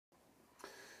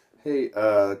Hey,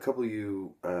 a couple of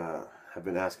you have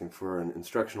been asking for an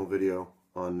instructional video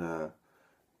on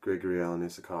Gregory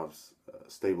Isakov's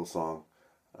Stable song.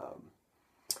 Um,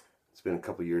 it's been a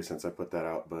couple years since I put that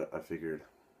out, but I figured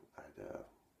I'd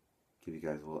give you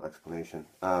guys a little explanation.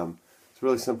 It's a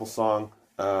really simple song.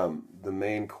 The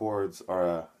main chords are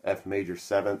a F major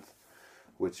 7th,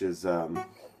 which is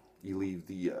you leave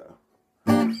the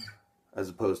as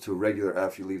opposed to a regular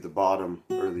F, you leave the bottom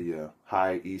or the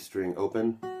high E string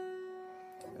open.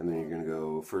 And then you're going to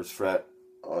go 1st fret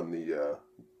on the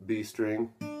B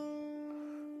string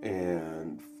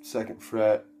and 2nd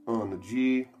fret on the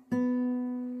G,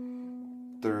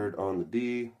 3rd on the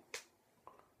D,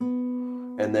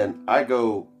 and then I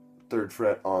go 3rd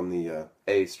fret on the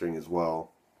A string as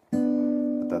well,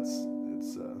 but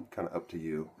it's kind of up to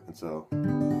you. And so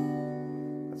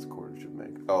that's the chord you should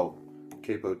make. Oh,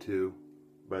 capo 2,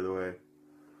 by the way.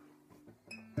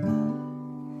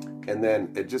 And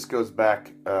then it just goes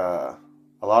back, a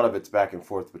lot of it's back and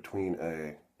forth between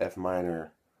a F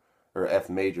minor, or F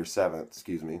major 7th,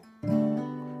 excuse me,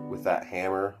 with that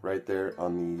hammer right there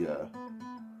on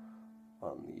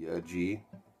the G.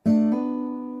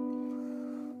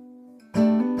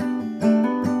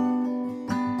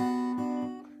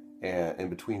 And in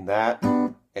between that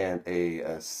and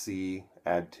a C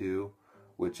add 2,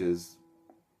 which is,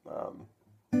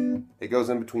 it goes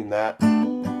in between that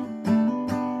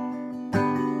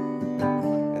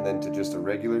to just a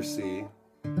regular C,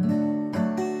 and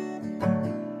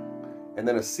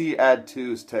then a C add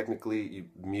 2 is technically you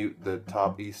mute the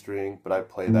top E string, but I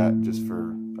play that just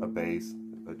for a bass,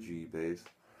 a G bass.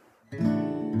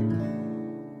 And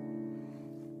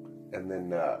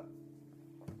then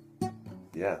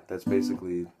yeah, that's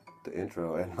basically the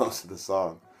intro and most of the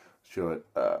song. Show it,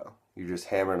 you're just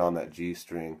hammering on that G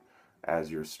string as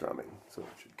you're strumming, so it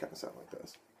should kind of sound like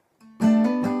this.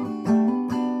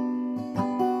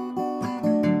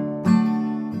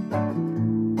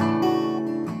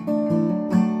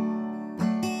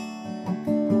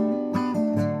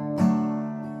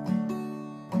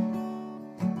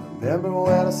 Remember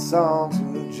when the songs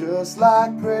were just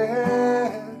like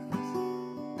prayers,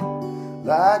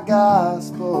 like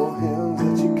gospel hymns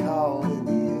that you called in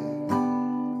the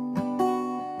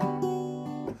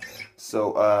air.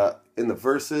 So in the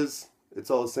verses, it's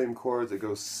all the same chords. It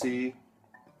goes C.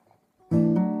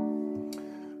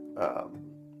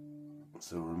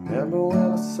 So remember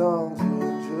when the songs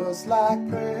were just like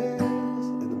prayers,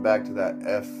 and then back to that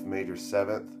F major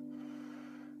 7th,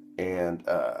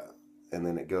 and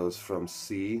then it goes from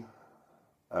C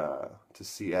to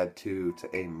C add 2 to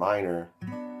A minor,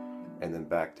 and then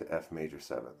back to F major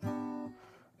 7th.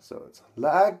 So it's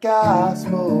like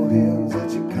gospel hymns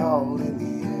that you called in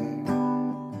the air.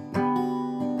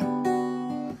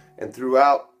 And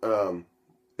throughout,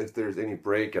 if there's any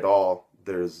break at all,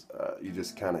 there's you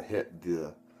just kind of hit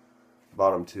the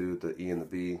bottom 2, the E and the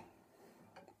B.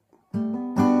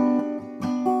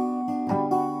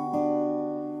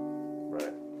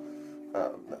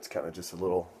 That's kind of just a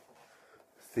little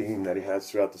theme that he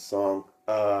has throughout the song.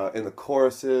 In the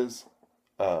choruses,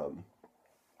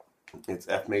 it's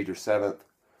F major 7th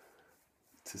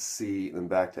to C, then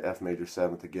back to F major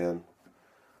 7th again.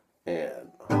 And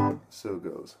so it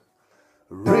goes.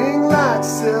 Ring like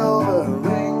silver,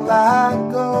 ring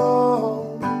like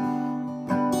gold.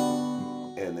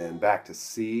 And then back to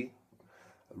C.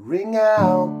 Ring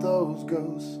out those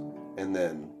ghosts. And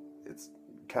then it's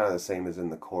kind of the same as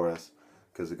in the chorus,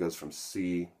 because it goes from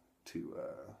C to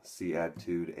C add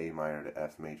 2 to A minor to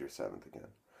F major 7th again.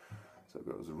 So it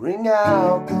goes, ring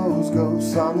out those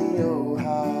ghosts on the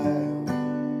Ohio.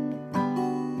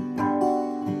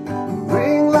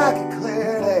 Ring like a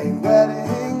clear day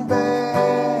wedding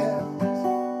bells.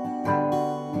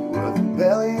 You were the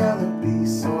belly of the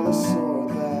beast or the sword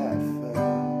that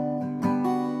fell.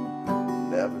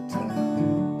 Never tell.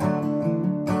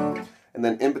 And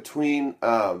then in between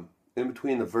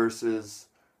the verses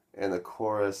and the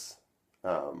chorus,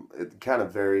 it kind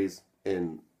of varies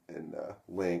in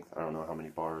length. I don't know how many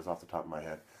bars off the top of my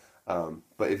head,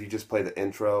 but if you just play the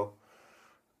intro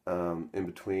in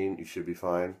between, you should be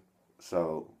fine.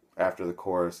 So after the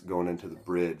chorus, going into the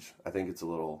bridge, I think it's a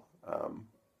little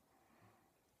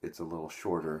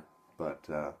shorter, but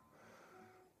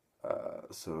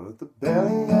so the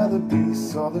belly of the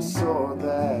beast saw the sword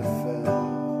that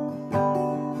fell.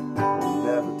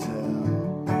 Never tell.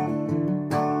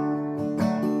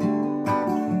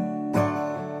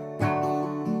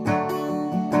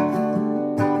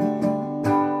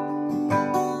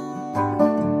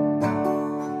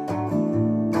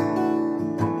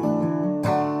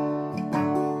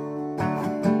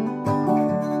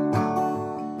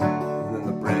 And then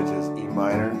the bridge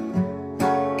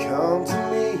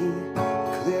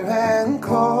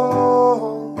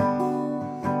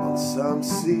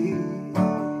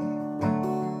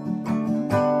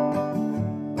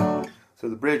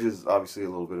bridge is obviously a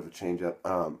little bit of a change up.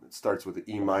 It starts with the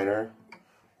E minor.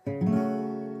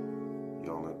 You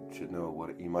all should know what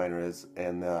an E minor is.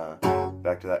 And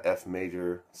back to that F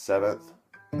major 7th.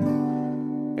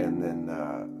 And then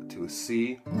to a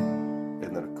C.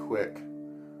 And then a quick,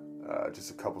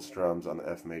 just a couple strums on the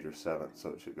F major 7th. So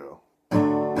it should go.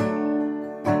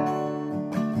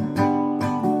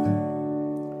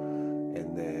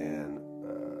 And then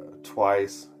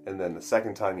twice. And then the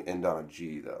second time you end on a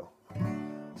G though.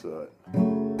 So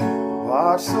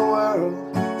watch the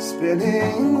world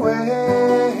spinning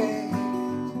away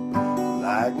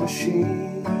like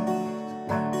machines.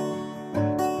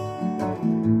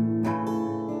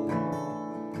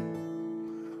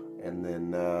 And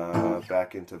then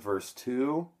back into verse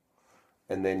 2,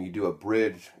 and then you do a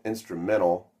bridge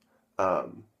instrumental.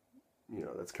 You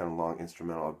know, that's kind of long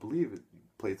instrumental. I believe you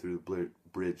play through the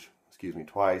bridge,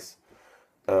 twice.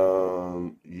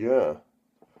 Yeah.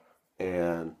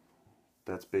 And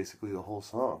that's basically the whole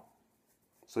song.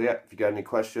 So yeah, if you got any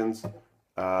questions,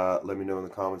 let me know in the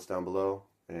comments down below,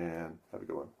 and have a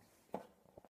good one.